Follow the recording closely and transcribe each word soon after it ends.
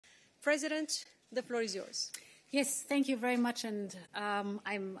President, the floor is yours. Yes, thank you very much. And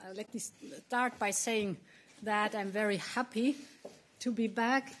let me start by saying that I'm very happy to be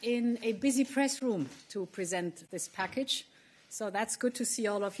back in a busy press room to present this package. So that's good to see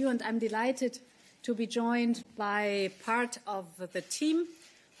all of you. And I'm delighted to be joined by part of the team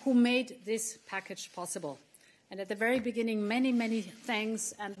who made this package possible. And at the very beginning, many, many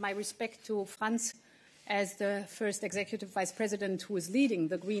thanks and my respect to Frans as the first Executive Vice President who is leading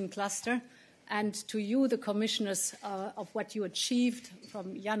the Green Cluster, and to you, the Commissioners, of what you achieved,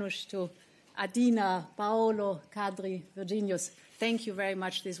 from Janusz to Adina, Paolo, Kadri, Virginius. Thank you very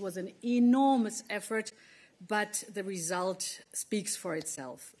much. This was an enormous effort, but the result speaks for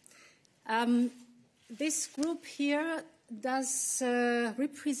itself. This group here does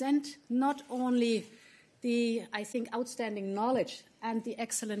represent not only the, I think, outstanding knowledge and the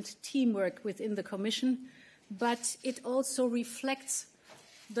excellent teamwork within the Commission, but it also reflects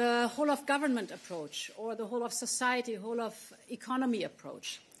the whole of government approach, or the whole of society, whole of economy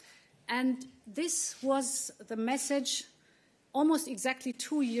approach. And this was the message almost exactly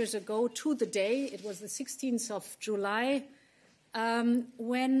 2 years ago to the day. It was the 16th of July,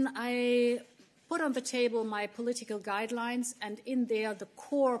 when I put on the table my political guidelines, and in there the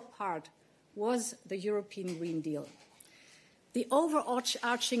core part was the European Green Deal. The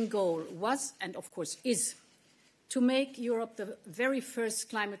overarching goal was, and of course is, to make Europe the very first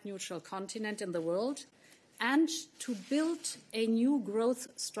climate-neutral continent in the world, and to build a new growth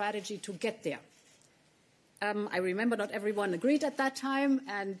strategy to get there. I remember not everyone agreed at that time,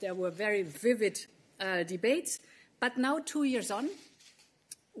 and there were very vivid debates. But now, 2 years on,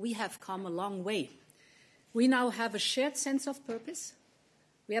 we have come a long way. We now have a shared sense of purpose.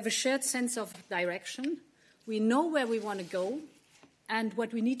 We have a shared sense of direction. We know where we want to go and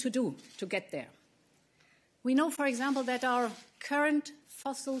what we need to do to get there. We know, for example, that our current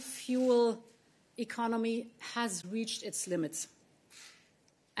fossil fuel economy has reached its limits.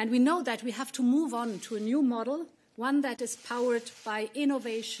 And we know that we have to move on to a new model, one that is powered by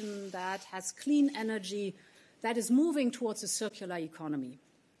innovation, that has clean energy, that is moving towards a circular economy.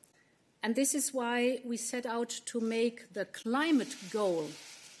 And this is why we set out to make the climate goal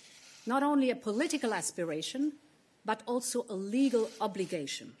not only a political aspiration, but also a legal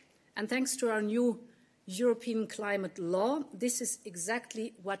obligation. And thanks to our new European climate law, this is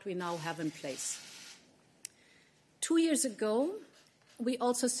exactly what we now have in place. 2 years ago, we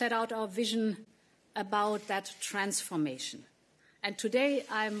also set out our vision about that transformation. And today,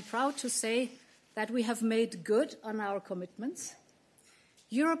 I'm proud to say that we have made good on our commitments.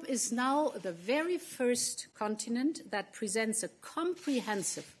 Europe is now the very first continent that presents a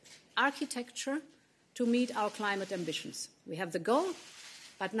comprehensive architecture to meet our climate ambitions. We have the goal,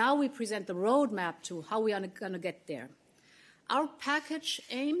 but now we present the roadmap to how we are going to get there. Our package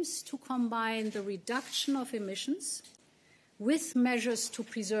aims to combine the reduction of emissions with measures to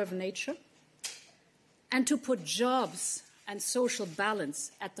preserve nature and to put jobs and social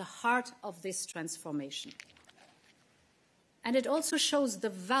balance at the heart of this transformation. And it also shows the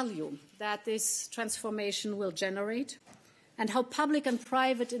value that this transformation will generate and how public and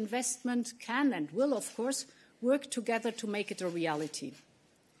private investment can and will, of course, work together to make it a reality.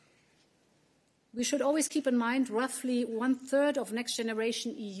 We should always keep in mind roughly 1/3 of Next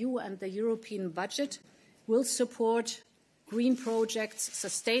Generation EU and the European budget will support green projects,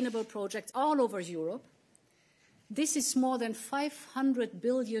 sustainable projects all over Europe. This is more than 500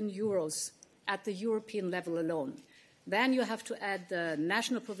 billion euros at the European level alone. Then you have to add the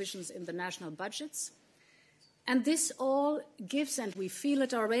national provisions in the national budgets. And this all gives, and we feel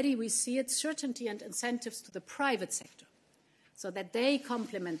it already, we see it, certainty and incentives to the private sector, so that they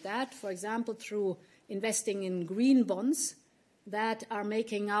complement that, for example, through investing in green bonds that are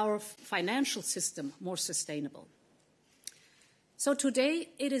making our financial system more sustainable. So today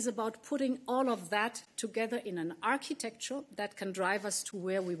it is about putting all of that together in an architecture that can drive us to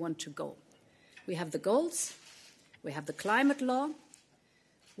where we want to go. We have the goals, we have the climate law,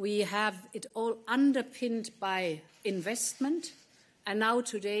 we have it all underpinned by investment, and now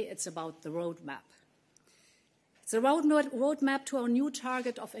today it's about the roadmap. It's a roadmap to our new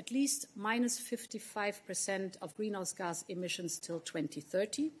target of at least minus 55% of greenhouse gas emissions till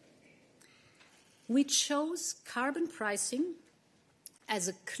 2030. We chose carbon pricing as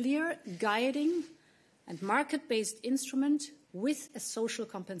a clear guiding and market-based instrument with a social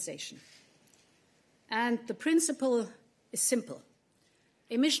compensation. And the principle is simple.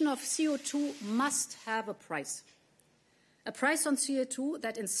 Emission of CO2 must have a price on CO2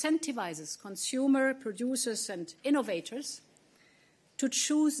 that incentivizes consumer, producers and innovators to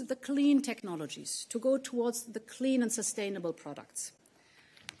choose the clean technologies, to go towards the clean and sustainable products.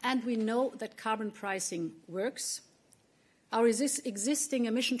 and we know that carbon pricing works. Our existing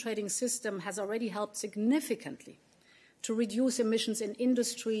emission trading system has already helped significantly to reduce emissions in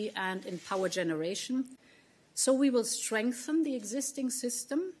industry and in power generation. So we will strengthen the existing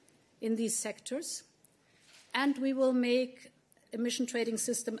system in these sectors, and we will make emission trading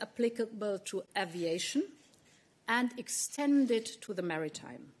system applicable to aviation and extend it to the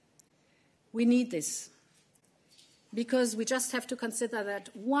maritime. We need this because we just have to consider that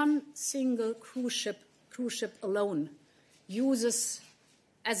one single cruise ship alone uses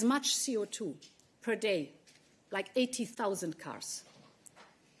as much CO2 per day, like 80,000 cars.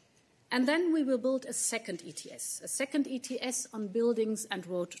 And then we will build a second ETS on buildings and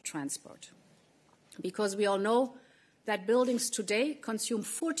road transport. Because we all know that buildings today consume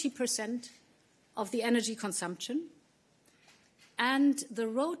 40% of the energy consumption, and the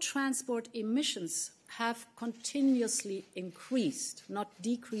road transport emissions have continuously increased, not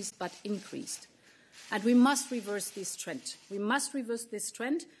decreased, but increased. And we must reverse this trend. We must reverse this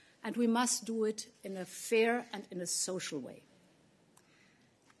trend, and we must do it in a fair and in a social way.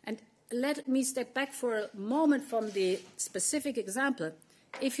 And let me step back for a moment from the specific example.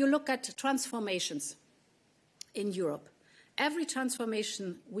 If you look at transformations in Europe, every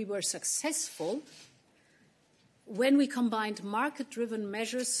transformation we were successful when we combined market-driven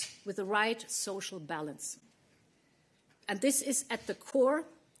measures with the right social balance. And this is at the core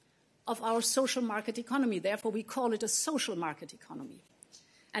of our social market economy. Therefore, we call it a social market economy.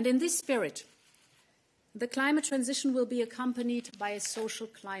 And in this spirit, the climate transition will be accompanied by a social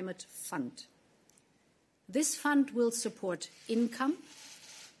climate fund. This fund will support income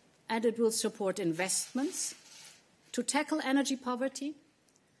and it will support investments to tackle energy poverty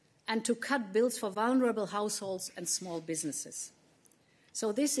and to cut bills for vulnerable households and small businesses.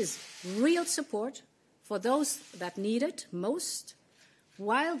 So this is real support for those that need it most,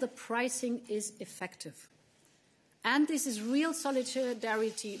 while the pricing is effective. And this is real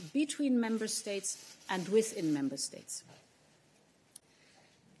solidarity between member states and within member states.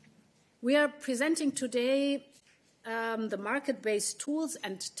 We are presenting today the market-based tools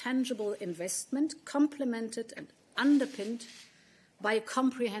and tangible investment complemented and underpinned by a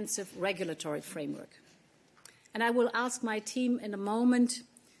comprehensive regulatory framework. And I will ask my team in a moment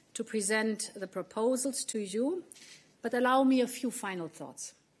to present the proposals to you, but allow me a few final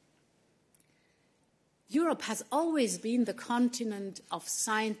thoughts. Europe has always been the continent of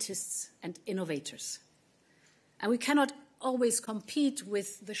scientists and innovators. And we cannot always compete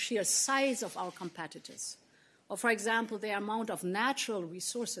with the sheer size of our competitors, or, for example, the amount of natural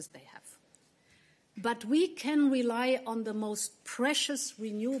resources they have. But we can rely on the most precious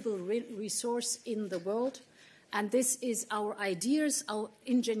renewable resource in the world, and this is our ideas, our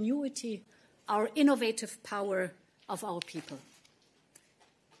ingenuity, our innovative power of our people.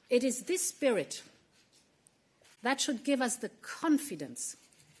 It is this spirit that should give us the confidence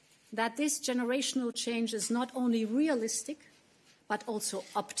that this generational change is not only realistic, but also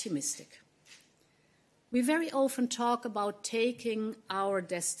optimistic. We very often talk about taking our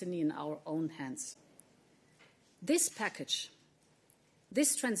destiny in our own hands. This package,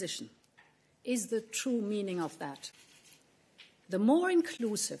 this transition, is the true meaning of that. The more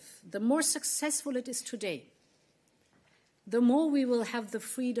inclusive, the more successful it is today, the more we will have the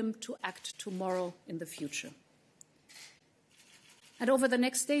freedom to act tomorrow in the future. And over the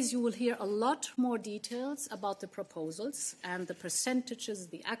next days, you will hear a lot more details about the proposals and the percentages,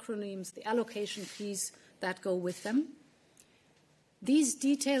 the acronyms, the allocation keys that go with them. These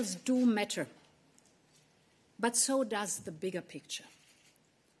details do matter, but so does the bigger picture.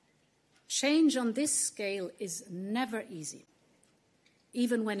 Change on this scale is never easy,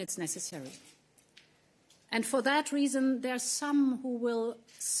 even when it's necessary. And for that reason, there are some who will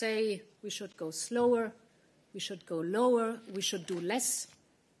say we should go slower, we should go lower, we should do less.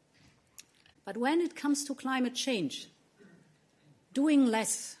 But when it comes to climate change, doing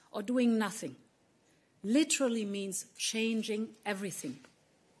less or doing nothing literally means changing everything.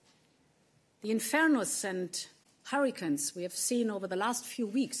 The infernos and hurricanes we have seen over the last few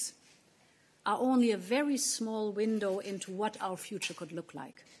weeks are only a very small window into what our future could look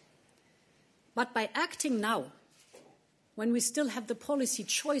like. But by acting now, when we still have the policy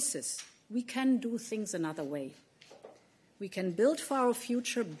choices, we can do things another way. We can build for our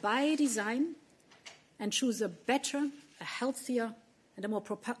future by design and choose a better, a healthier, and a more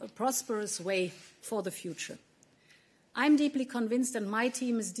prosperous way for the future. I'm deeply convinced, and my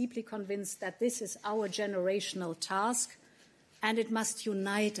team is deeply convinced, that this is our generational task, and it must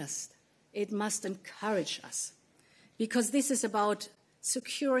unite us. It must encourage us, because this is about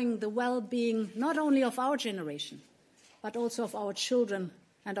securing the well-being not only of our generation, but also of our children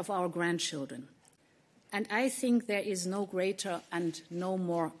and of our grandchildren. And I think there is no greater and no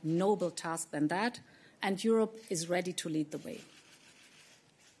more noble task than that, and Europe is ready to lead the way.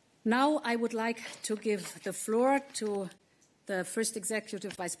 Now I would like to give the floor to the first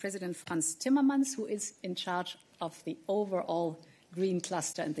Executive Vice President Frans Timmersmans, who is in charge of the overall Green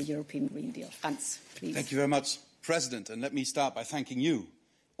Cluster and the European Green Deal. Frans, please. Thank you very much, President. And let me start by thanking you,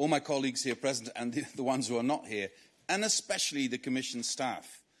 all my colleagues here present and the ones who are not here, and especially the Commission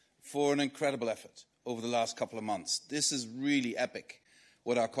staff, for an incredible effort over the last couple of months. This is really epic,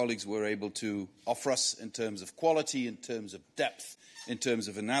 what our colleagues were able to offer us in terms of quality, in terms of depth, in terms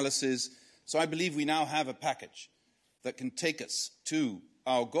of analysis. So I believe we now have a package that can take us to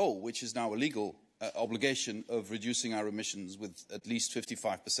our goal, which is now a legal obligation of reducing our emissions with at least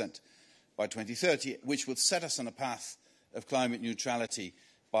 55% by 2030, which will set us on a path of climate neutrality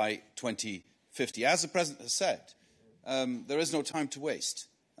by 2050. As the President has said, there is no time to waste.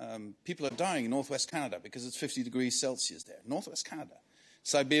 People are dying in northwest Canada because it's 50 degrees Celsius there. Northwest Canada.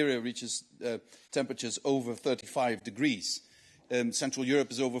 Siberia reaches temperatures over 35 degrees. Central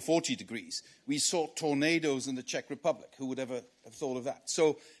Europe is over 40 degrees. We saw tornadoes in the Czech Republic. Who would ever have thought of that?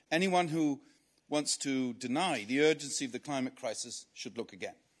 So anyone who wants to deny the urgency of the climate crisis should look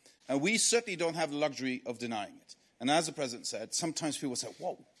again. And we certainly don't have the luxury of denying it. And as the President said, sometimes people say,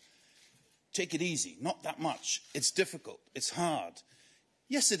 whoa, take it easy, not that much. It's difficult, it's hard.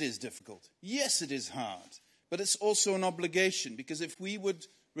 Yes, it is difficult. Yes, it is hard. But it's also an obligation, because if we would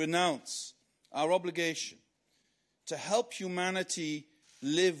renounce our obligation to help humanity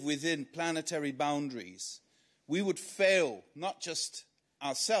live within planetary boundaries, we would fail not just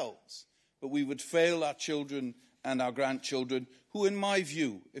ourselves, but we would fail our children and our grandchildren, who, in my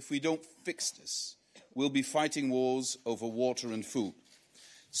view, if we don't fix this, will be fighting wars over water and food.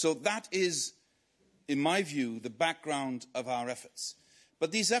 So that is, in my view, the background of our efforts.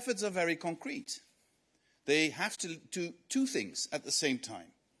 But these efforts are very concrete. They have to do two things at the same time.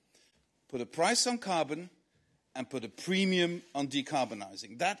 Put a price on carbon and put a premium on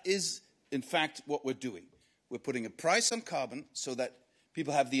decarbonising. That is, in fact, what we're doing. We're putting a price on carbon so that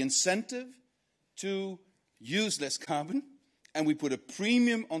people have the incentive to use less carbon, and we put a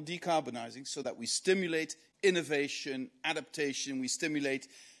premium on decarbonising so that we stimulate innovation, adaptation, we stimulate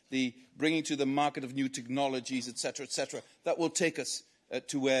the bringing to the market of new technologies, etc., that will take us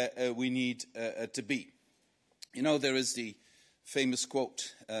to where we need to be. You know, there is the famous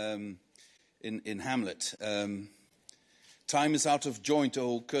quote in Hamlet, time is out of joint,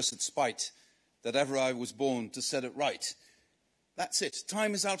 O cursed spite, that ever I was born to set it right. That's it.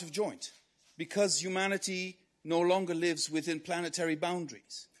 Time is out of joint, because humanity no longer lives within planetary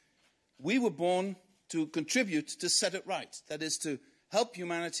boundaries. We were born to contribute to set it right, that is, to help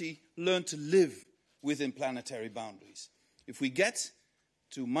humanity learn to live within planetary boundaries. If we get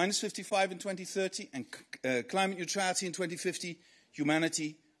to minus 55 in 2030 and climate neutrality in 2050,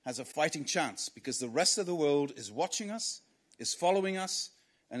 humanity has a fighting chance, because the rest of the world is watching us, is following us,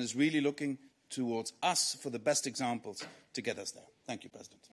 and is really looking towards us for the best examples to get us there. Thank you, President.